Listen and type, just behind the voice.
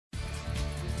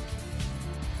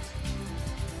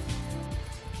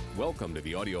Welcome to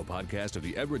the audio podcast of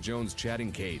the Edward Jones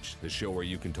Chatting Cage, the show where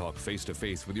you can talk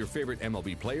face-to-face with your favorite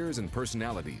MLB players and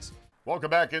personalities.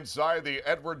 Welcome back inside the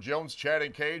Edward Jones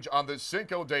Chatting Cage on this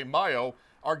Cinco de Mayo.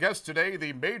 Our guest today,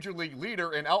 the Major League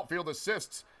leader in outfield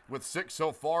assists with 6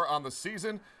 so far on the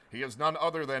season. He is none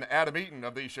other than Adam Eaton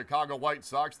of the Chicago White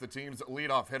Sox, the team's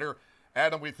leadoff hitter.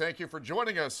 Adam, we thank you for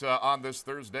joining us on this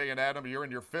Thursday. And Adam, you're in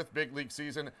your 5th big league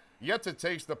season, yet to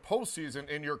taste the postseason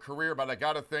in your career, but I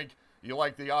got to think you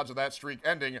like the odds of that streak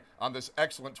ending on this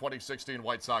excellent 2016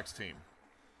 White Sox team.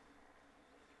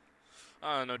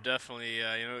 No, definitely.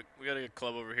 We got a good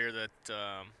club over here that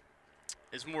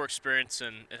is more experienced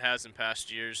than it has in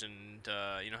past years, and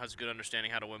has a good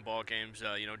understanding how to win ball games.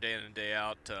 Day in and day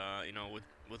out.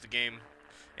 With the game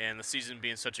and the season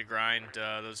being such a grind,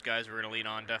 those guys we're going to lean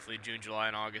on definitely June, July,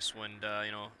 and August when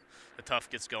the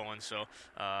tough gets going. So,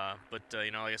 like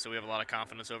I said, we have a lot of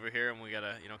confidence over here, and we got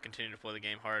to continue to play the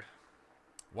game hard.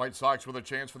 White Sox with a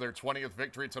chance for their 20th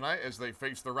victory tonight as they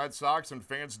face the Red Sox. And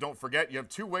fans, don't forget, you have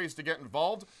 2 ways to get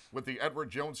involved with the Edward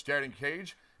Jones Chatting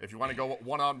Cage. If you want to go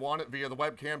one-on-one via the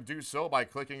webcam, do so by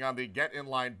clicking on the Get In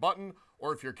Line button.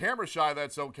 Or if you're camera shy,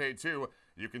 that's okay too.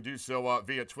 You can do so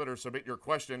via Twitter. Submit your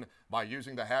question by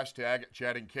using the hashtag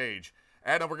Chatting Cage.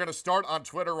 Adam, we're going to start on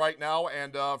Twitter right now.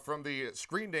 And from the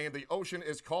screen name, The Ocean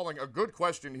is calling, a good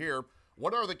question here.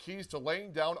 What are the keys to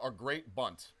laying down a great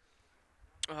bunt?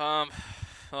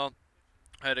 Well,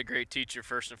 I had a great teacher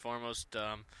first and foremost,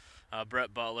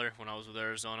 Brett Butler. When I was with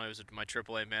Arizona, he was my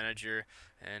AAA manager,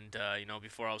 and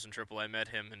before I was in AAA, I met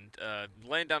him. And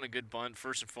laying down a good bunt,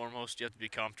 first and foremost, you have to be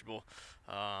comfortable.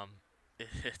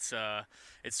 It's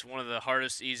one of the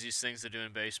hardest, easiest things to do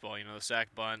in baseball. The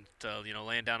sac bunt,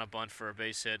 laying down a bunt for a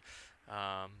base hit.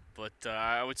 But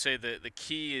I would say the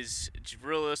key is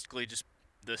realistically just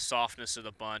the softness of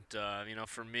the bunt.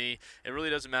 For me, it really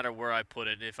doesn't matter where I put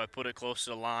it. If I put it close to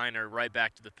the line or right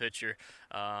back to the pitcher,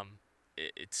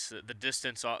 it's the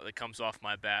distance that comes off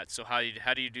my bat. So how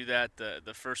do you do that?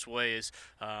 The first way is,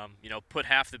 put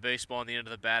half the baseball on the end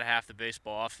of the bat, half the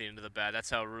baseball off the end of the bat. That's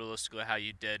how realistically how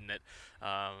you deaden it.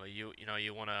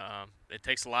 You want to. It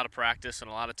takes a lot of practice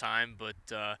and a lot of time, but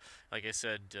like I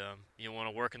said, you want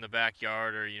to work in the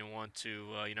backyard, or you want to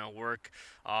work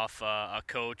off a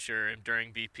coach or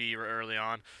during BP or early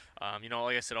on.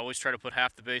 Like I said, always try to put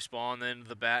half the baseball on the end of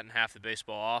the bat and half the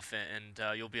baseball off, and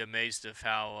you'll be amazed of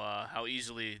how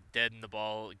easily deadened the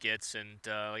ball gets. And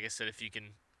like I said, if you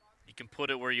can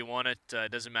put it where you want it.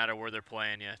 It doesn't matter where they're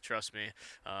playing you. Trust me.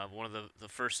 One of the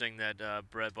first thing that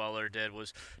Brett Butler did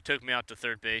was took me out to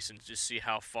third base and just see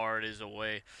how far it is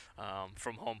away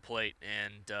from home plate.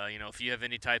 And if you have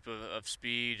any type of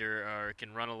speed or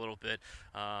can run a little bit,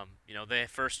 they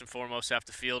first and foremost have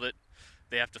to field it.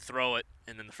 They have to throw it,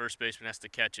 and then the first baseman has to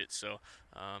catch it. So,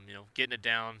 getting it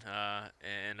down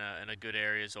in a good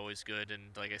area is always good.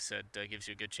 And like I said, gives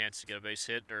you a good chance to get a base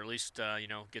hit, or at least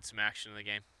get some action in the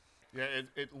game. Yeah,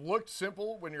 it looked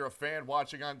simple when you're a fan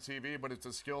watching on TV, but it's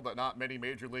a skill that not many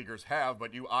major leaguers have,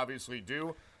 but you obviously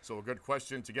do. So a good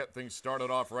question to get things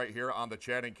started off right here on the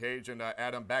Chatting Cage. And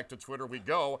Adam, back to Twitter we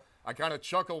go. I kind of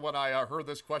chuckled when I heard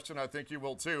this question. I think you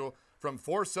will too. From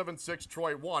 476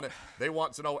 Troy 1, they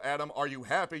want to know, Adam, are you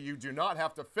happy you do not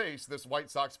have to face this White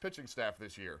Sox pitching staff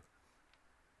this year?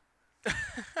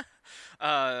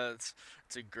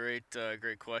 It's a great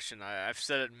question. I've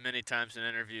said it many times in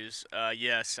interviews.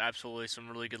 Yes, absolutely. Some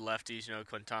really good lefties,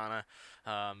 Quintana,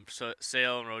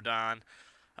 Sale and Rodon.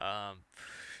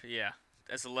 Yeah,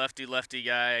 as a lefty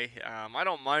guy, I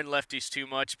don't mind lefties too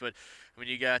much, but when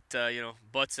you got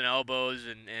butts and elbows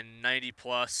and 90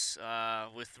 plus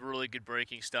with really good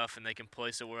breaking stuff, and they can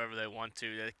place it wherever they want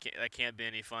to, that can't be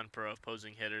any fun for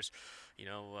opposing hitters.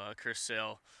 Chris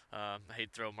Sale, I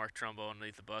hate to throw Mark Trumbo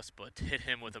underneath the bus, but hit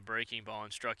him with a breaking ball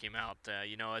and struck him out.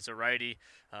 As a righty,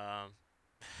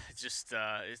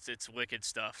 it's wicked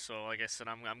stuff. So like I said,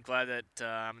 I'm glad that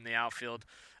I'm in the outfield,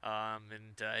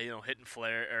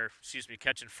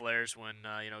 catching flares when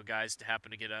guys happen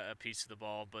to get a piece of the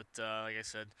ball. But like I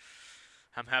said,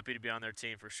 I'm happy to be on their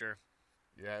team for sure.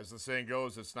 Yeah, as the saying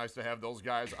goes, it's nice to have those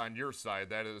guys on your side.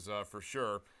 That is for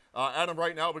sure. Adam,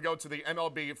 right now we go to the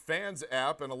MLB Fans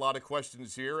app, and a lot of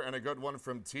questions here, and a good one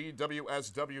from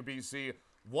TWSWBC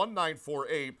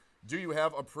 1948. Do you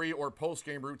have a pre- or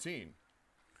post-game routine?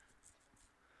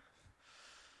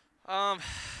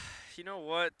 You know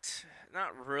what?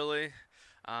 Not really.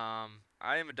 I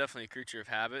am definitely a creature of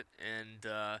habit, and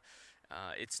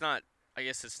it's not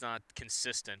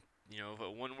consistent.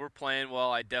 But when we're playing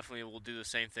well, I definitely will do the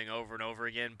same thing over and over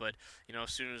again. But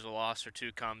as soon as a loss or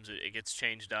two comes, it gets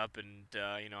changed up, and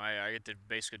I get to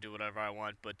basically do whatever I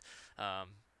want. But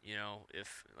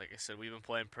if, like I said, we've been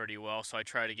playing pretty well, so I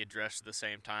try to get dressed at the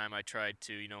same time. I tried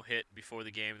to, hit before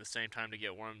the game at the same time to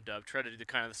get warmed up. Try to do the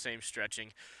kind of the same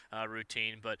stretching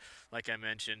routine. But like I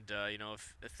mentioned,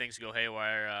 if things go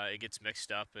haywire, it gets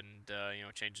mixed up and,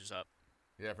 changes up.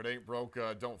 Yeah, if it ain't broke,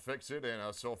 don't fix it.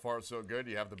 And so far, so good.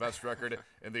 You have the best record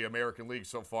in the American League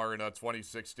so far in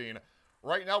 2016.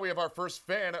 Right now, we have our first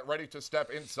fan ready to step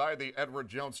inside the Edward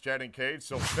Jones chatting cage.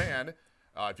 So, fan,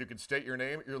 if you could state your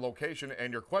name, your location,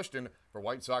 and your question for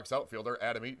White Sox outfielder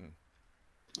Adam Eaton.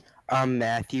 I'm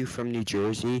Matthew from New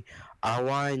Jersey. I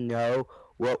want to know,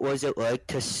 what was it like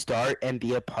to start and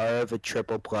be a part of a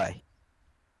triple play?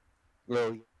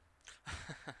 Really?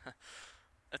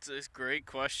 That's a great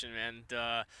question, man.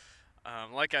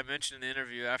 Like I mentioned in the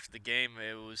interview after the game,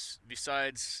 it was,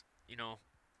 besides,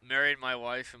 marrying my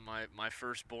wife and my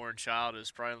firstborn child,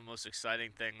 is probably the most exciting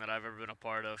thing that I've ever been a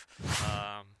part of.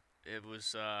 It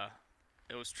was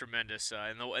tremendous,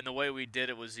 and the way we did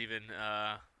it was even,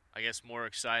 I guess, more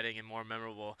exciting and more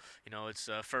memorable. It's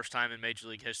the first time in Major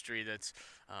League history that's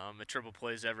a triple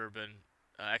play's ever been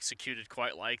executed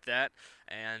quite like that,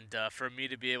 and for me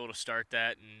to be able to start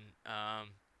that and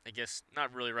I guess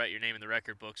not really write your name in the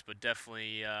record books, but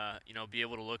definitely be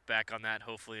able to look back on that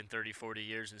hopefully in 30, 40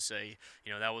 years and say,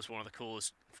 that was one of the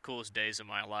coolest days of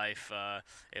my life.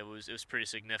 It was pretty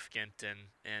significant,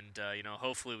 and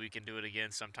hopefully we can do it again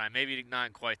sometime. Maybe not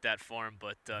in quite that form,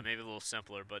 but maybe a little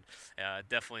simpler. But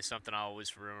definitely something I'll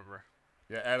always remember.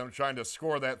 Yeah, Adam trying to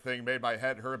score that thing made my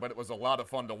head hurt, but it was a lot of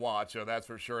fun to watch, that's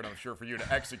for sure, and I'm sure for you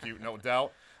to execute, no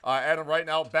doubt. Adam, right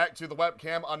now, back to the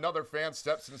webcam. Another fan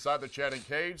steps inside the chatting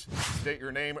cage. State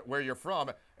your name, where you're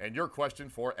from, and your question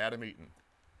for Adam Eaton.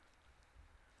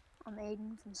 I'm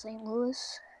Aiden from St.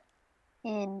 Louis,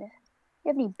 and you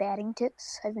have any batting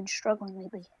tips? I've been struggling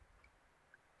lately.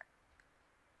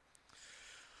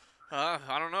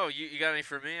 I don't know. You got any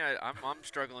for me? I'm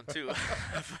struggling too.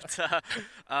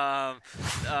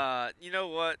 You know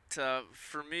what?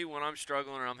 For me, when I'm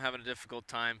struggling or I'm having a difficult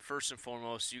time, first and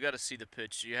foremost, you got to see the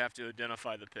pitch. You have to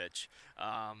identify the pitch.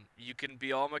 You can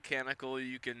be all mechanical.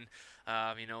 You can,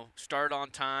 start on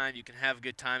time. You can have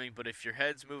good timing. But if your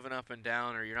head's moving up and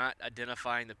down or you're not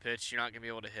identifying the pitch, you're not going to be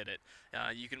able to hit it.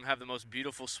 You can have the most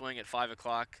beautiful swing at 5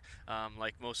 o'clock,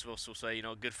 like most of us will say,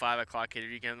 a good 5 o'clock hitter.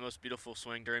 You can have the most beautiful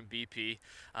swing during BP.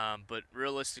 But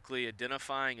realistically,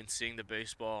 identifying and seeing the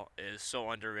baseball is so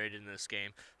underrated in this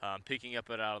game, picking up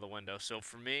it out of the window. So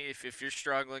for me, if you're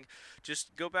struggling,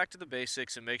 just go back to the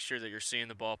basics and make sure that you're seeing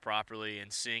the ball properly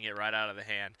and seeing it right out of the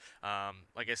hand.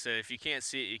 Like I said, if you can't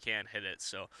see it, you can't hit it.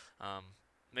 So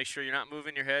make sure you're not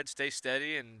moving your head, stay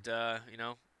steady, and,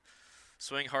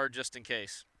 swing hard just in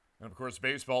case. And, of course,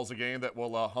 baseball's a game that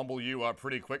will humble you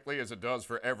pretty quickly, as it does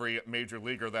for every major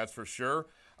leaguer, that's for sure.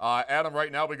 Adam,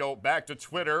 right now we go back to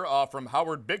Twitter from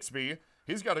Howard Bixby.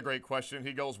 He's got a great question.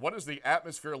 He goes, what is the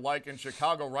atmosphere like in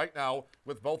Chicago right now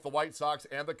with both the White Sox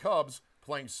and the Cubs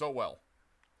playing so well?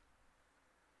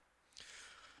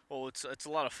 Well, it's a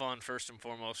lot of fun, first and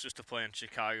foremost, just to play in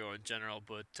Chicago in general.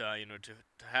 But, to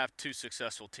have two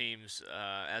successful teams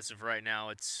as of right now,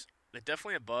 it's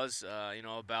definitely a buzz,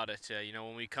 about it.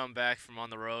 When we come back from on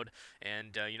the road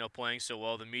and, playing so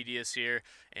well, the media's here,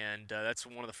 and that's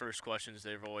one of the first questions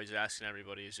they've always asking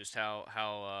everybody is just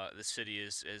how the city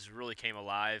is really came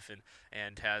alive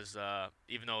and has,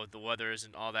 even though the weather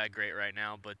isn't all that great right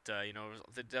now, but,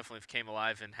 it definitely came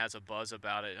alive and has a buzz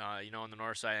about it, on the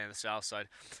north side and the south side.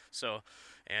 So,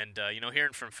 and,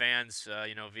 hearing from fans,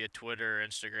 via Twitter,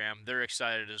 Instagram, they're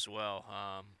excited as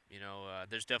well.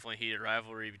 There's definitely heated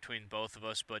rivalry between both of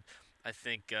us, but I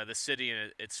think the city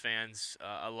and its fans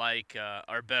alike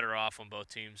are better off when both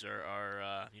teams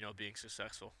are being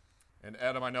successful. And,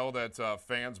 Adam, I know that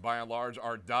fans, by and large,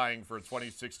 are dying for a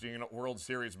 2016 World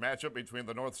Series matchup between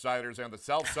the North Siders and the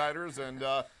South Siders, and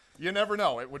you never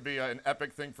know. It would be an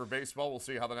epic thing for baseball. We'll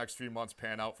see how the next few months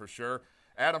pan out for sure.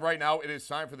 Adam, right now it is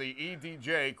time for the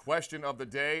EDJ question of the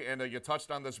day, and you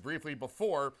touched on this briefly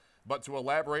before, but to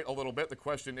elaborate a little bit, the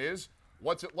question is,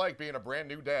 what's it like being a brand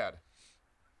new dad?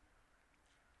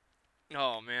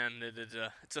 Oh, man,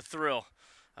 it's a thrill.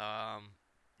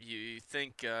 You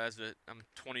think, I'm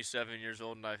 27 years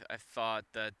old, and I thought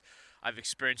that I've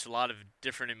experienced a lot of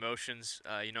different emotions,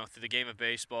 through the game of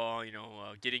baseball,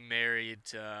 getting married,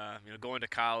 going to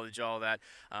college, all that.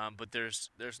 But there's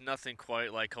nothing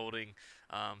quite like holding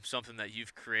something that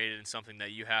you've created and something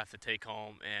that you have to take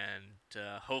home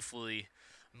and hopefully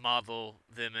model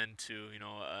them into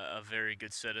a very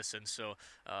good citizen. So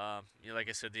like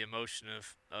I said, the emotion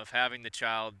of having the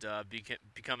child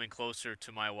becoming closer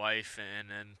to my wife,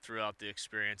 and throughout the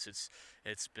experience,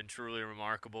 it's been truly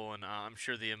remarkable, and I'm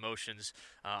sure the emotions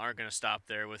aren't going to stop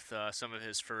there with some of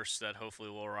his firsts that hopefully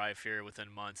will arrive here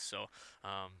within months. So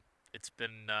um, it's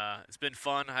been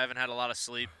fun. I haven't had a lot of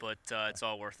sleep, but it's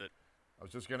all worth it. I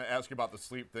was just going to ask you about the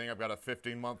sleep thing. I've got a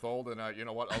 15-month-old, and you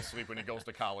know what? I'll sleep when he goes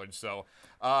to college. So,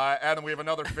 Adam, we have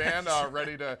another fan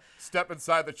ready to step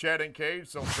inside the chatting cage.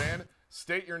 So, fan,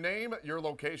 state your name, your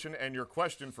location, and your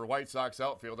question for White Sox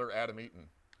outfielder Adam Eaton.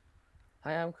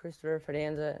 Hi, I'm Christopher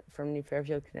Fidanza from New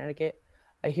Fairfield, Connecticut.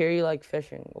 I hear you like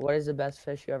fishing. What is the best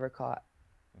fish you ever caught?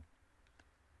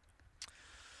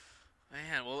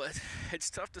 Man, well, it's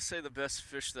tough to say the best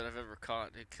fish that I've ever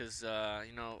caught because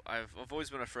I've always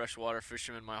been a freshwater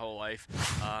fisherman my whole life.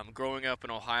 Growing up in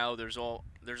Ohio, there's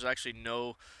actually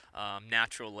no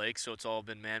natural lakes, so it's all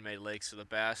been man-made lakes. So the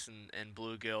bass and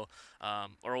bluegill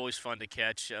are always fun to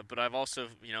catch. But I've also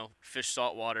fished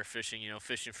saltwater fishing,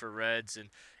 fishing for reds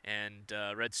and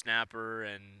red snapper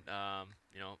and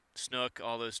snook,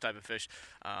 all those type of fish.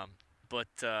 But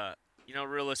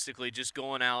realistically, just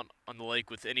going out on the lake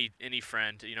with any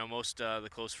friend, most the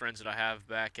close friends that I have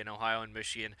back in Ohio and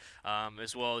Michigan,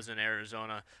 as well as in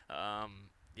Arizona,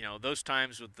 those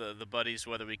times with the buddies,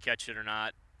 whether we catch it or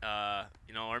not,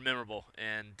 are memorable.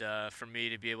 And for me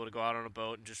to be able to go out on a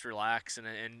boat and just relax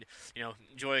and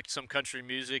enjoy some country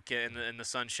music and the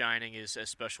sun shining is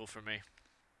special for me.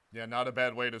 Yeah, not a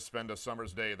bad way to spend a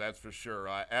summer's day, that's for sure.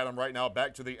 Adam, right now,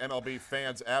 back to the MLB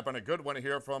Fans app, and a good one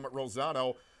here from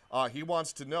Rosano. He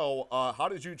wants to know, how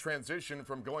did you transition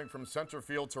from going from center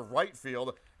field to right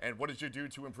field, and what did you do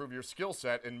to improve your skill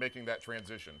set in making that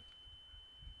transition?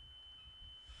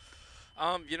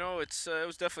 It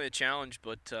was definitely a challenge,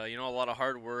 but a lot of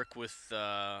hard work with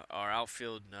our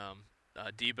outfield.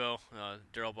 Debo,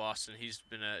 Daryl Boston, he's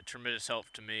been a tremendous help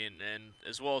to me, and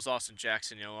as well as Austin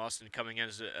Jackson. Austin coming in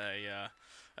as a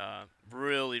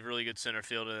really, really good center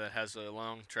fielder that has a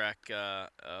long track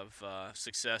of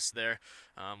success there.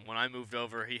 When I moved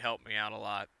over, he helped me out a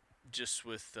lot, just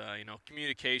with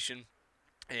communication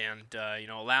and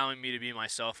allowing me to be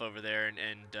myself over there, and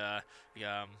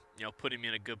putting me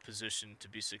in a good position to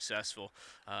be successful.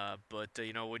 But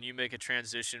when you make a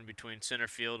transition between center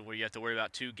field, where you have to worry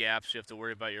about two gaps, you have to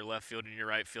worry about your left field and your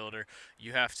right fielder,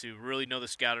 you have to really know the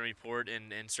scouting report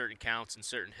and certain counts and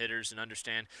certain hitters and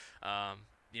understand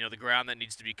the ground that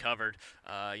needs to be covered.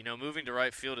 Moving to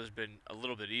right field has been a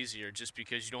little bit easier just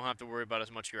because you don't have to worry about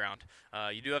as much ground.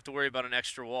 You do have to worry about an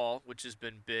extra wall, which has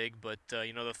been big, but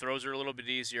the throws are a little bit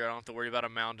easier. I don't have to worry about a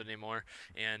mound anymore,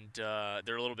 and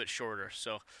they're a little bit shorter.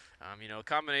 So, a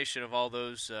combination of all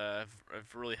those have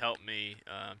really helped me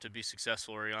to be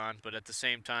successful early on. But at the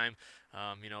same time,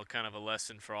 kind of a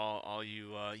lesson for all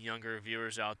you younger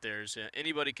viewers out there is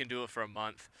anybody can do it for a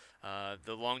month.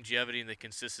 The longevity and the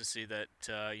consistency that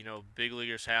big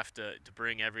leaguers have to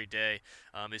bring every day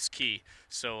is key.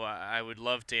 So I would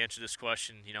love to answer this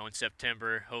question in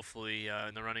September, hopefully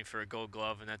in the running for a Gold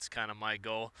Glove, and that's kind of my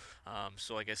goal.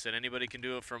 So like I said, anybody can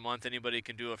do it for a month, anybody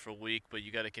can do it for a week, but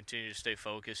you got to continue to stay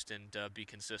focused and be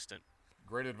consistent.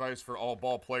 Great advice for all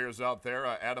ball players out there.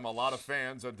 Adam, a lot of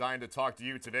fans are dying to talk to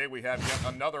you today. We have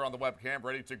yet another on the webcam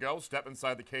ready to go. Step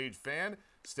inside the cage, fan.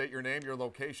 State your name, your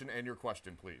location, and your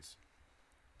question, please.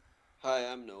 Hi,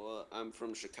 I'm Noah. I'm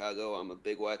from Chicago. I'm a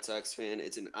big White Sox fan.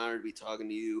 It's an honor to be talking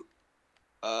to you.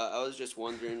 I was just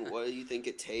wondering, what do you think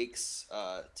it takes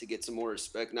to get some more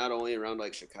respect, not only around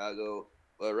like Chicago,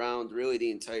 but around really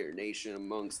the entire nation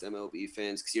amongst MLB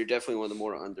fans? Because you're definitely one of the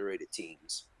more underrated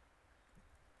teams.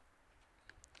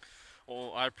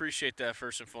 Well, I appreciate that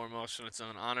first and foremost, and it's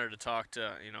an honor to talk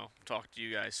to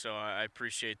you guys. So I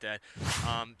appreciate that.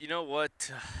 You know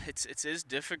what? It is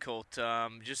difficult.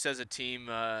 Just as a team,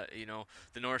 the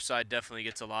North Side definitely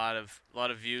gets a lot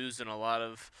of views and a lot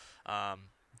of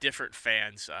different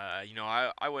fans.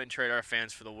 I wouldn't trade our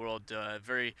fans for the world.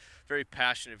 Very, very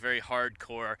passionate, very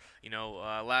hardcore.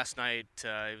 Last night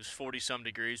it was 40-some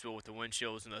degrees, but with the wind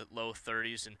chill was in the low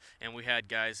 30s, and we had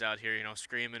guys out here,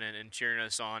 screaming and cheering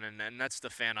us on, and that's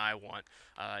the fan I want.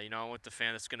 I want the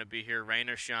fan that's going to be here, rain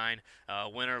or shine,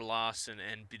 win or loss, and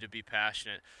to be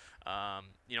passionate. On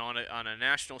a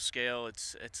national scale,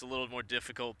 it's a little more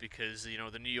difficult because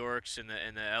the New Yorks and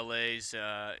the LAs,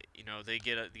 they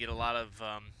get a lot of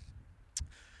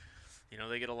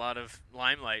they get a lot of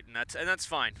limelight, and that's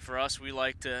fine. For us, we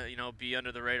like to be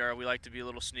under the radar. We like to be a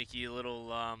little sneaky, a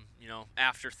little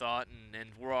afterthought, and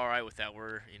we're all right with that.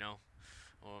 We're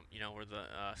we're the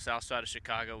south side of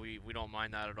Chicago. We don't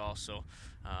mind that at all. So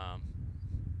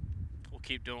we'll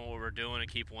keep doing what we're doing and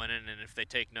keep winning. And if they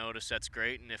take notice, that's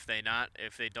great. And if they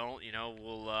don't,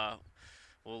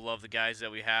 we'll love the guys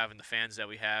that we have and the fans that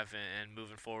we have, and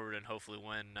moving forward, and hopefully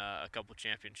win a couple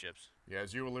championships. Yeah,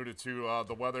 as you alluded to,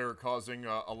 the weather causing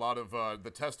a lot of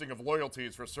the testing of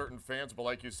loyalties for certain fans, but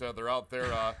like you said, they're out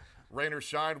there rain or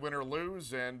shine, win or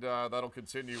lose, and that'll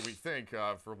continue, we think,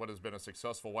 for what has been a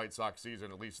successful White Sox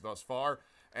season, at least thus far.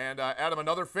 And Adam,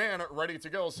 another fan ready to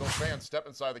go, so fans, step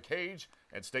inside the cage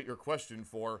and state your question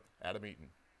for Adam Eaton.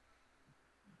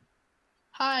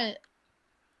 Hi,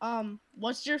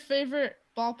 what's your favorite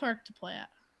ballpark to play at?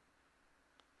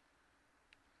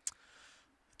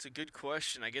 It's a good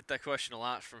question. I get that question a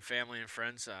lot from family and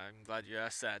friends. I'm glad you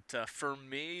asked that. For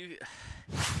me,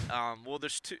 well,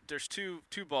 there's two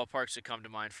ballparks that come to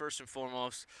mind. First and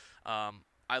foremost,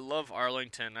 I love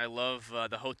Arlington. I love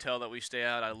the hotel that we stay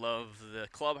at. I love the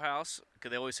clubhouse because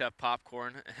they always have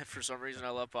popcorn. For some reason, I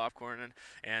love popcorn,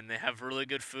 and they have really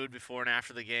good food before and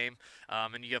after the game,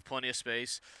 and you have plenty of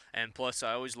space. And plus,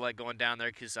 I always like going down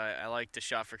there because I like to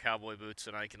shop for cowboy boots,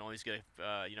 and I can always get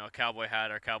a cowboy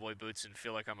hat or cowboy boots and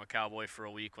feel like I'm a cowboy for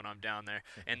a week when I'm down there.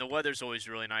 And the weather's always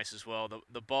really nice as well.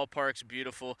 The ballpark's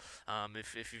beautiful.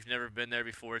 If you've never been there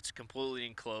before, it's completely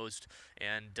enclosed,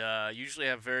 and usually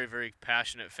have very, very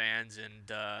passionate fans,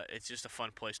 and it's just a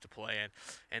fun place to play in.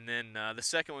 And then the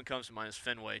second one comes to mind is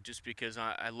Fenway, just because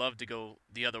I love to go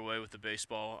the other way with the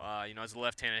baseball. As a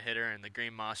left-handed hitter, and the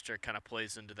green monster kind of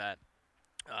plays into that.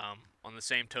 On the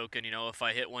same token, if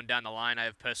I hit one down the line, I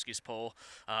have Pesky's pole.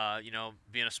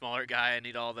 Being a smaller guy, I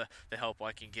need all the help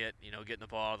I can get, getting the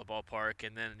ball out of the ballpark.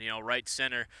 And then, right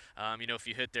center, if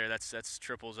you hit there, that's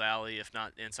triples alley, if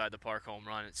not inside the park home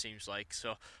run, it seems like.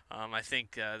 So I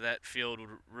think that field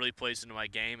really plays into my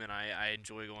game, and I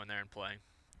enjoy going there and playing.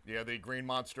 Yeah, the green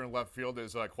monster in left field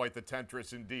is quite the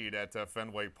temptress indeed at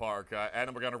Fenway Park.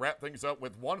 Adam, we're going to wrap things up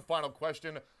with one final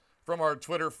question from our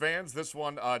Twitter fans. This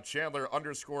one,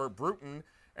 Chandler_Bruton,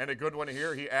 and a good one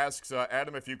here. He asks,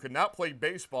 Adam, if you could not play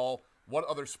baseball, what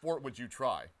other sport would you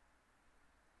try?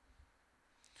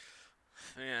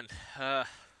 Man,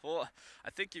 well,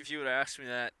 I think if you would asked me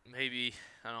that maybe,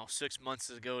 6 months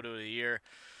ago to a year,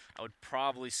 I would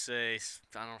probably say,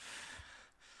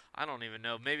 I don't even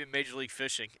know. Maybe Major League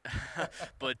Fishing,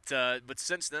 but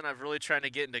since then I've really tried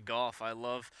to get into golf. I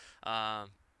love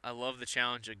the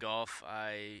challenge of golf.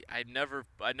 I never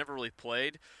really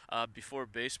played before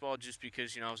baseball, just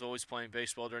because I was always playing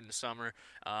baseball during the summer,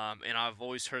 and I've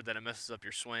always heard that it messes up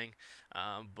your swing.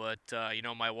 But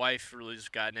my wife really has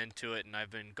gotten into it, and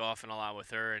I've been golfing a lot with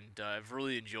her, and I've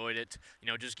really enjoyed it.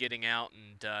 Just getting out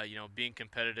and being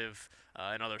competitive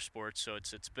in other sports. So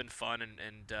it's been fun,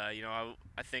 and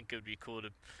I think it would be cool to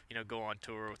go on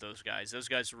tour with those guys. Those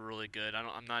guys are really good.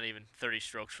 I'm not even 30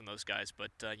 strokes from those guys,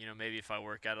 but maybe if I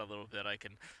work out a little bit, I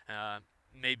can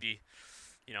maybe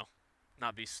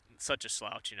not be such a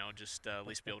slouch. Just at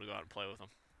least be able to go out and play with them.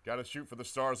 Got to shoot for the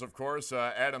stars, of course.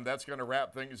 Adam, that's going to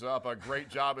wrap things up. A great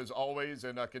job as always,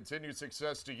 and continued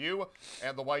success to you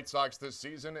and the White Sox this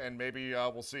season. And maybe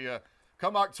we'll see you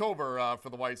come October for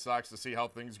the White Sox to see how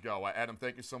things go. Adam,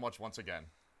 thank you so much once again.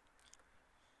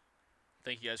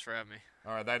 Thank you guys for having me.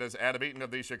 All right, that is Adam Eaton of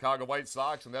the Chicago White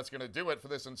Sox, and that's going to do it for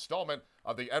this installment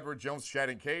of the Edward Jones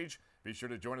Chatting Cage. Be sure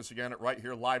to join us again right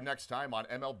here live next time on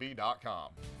MLB.com.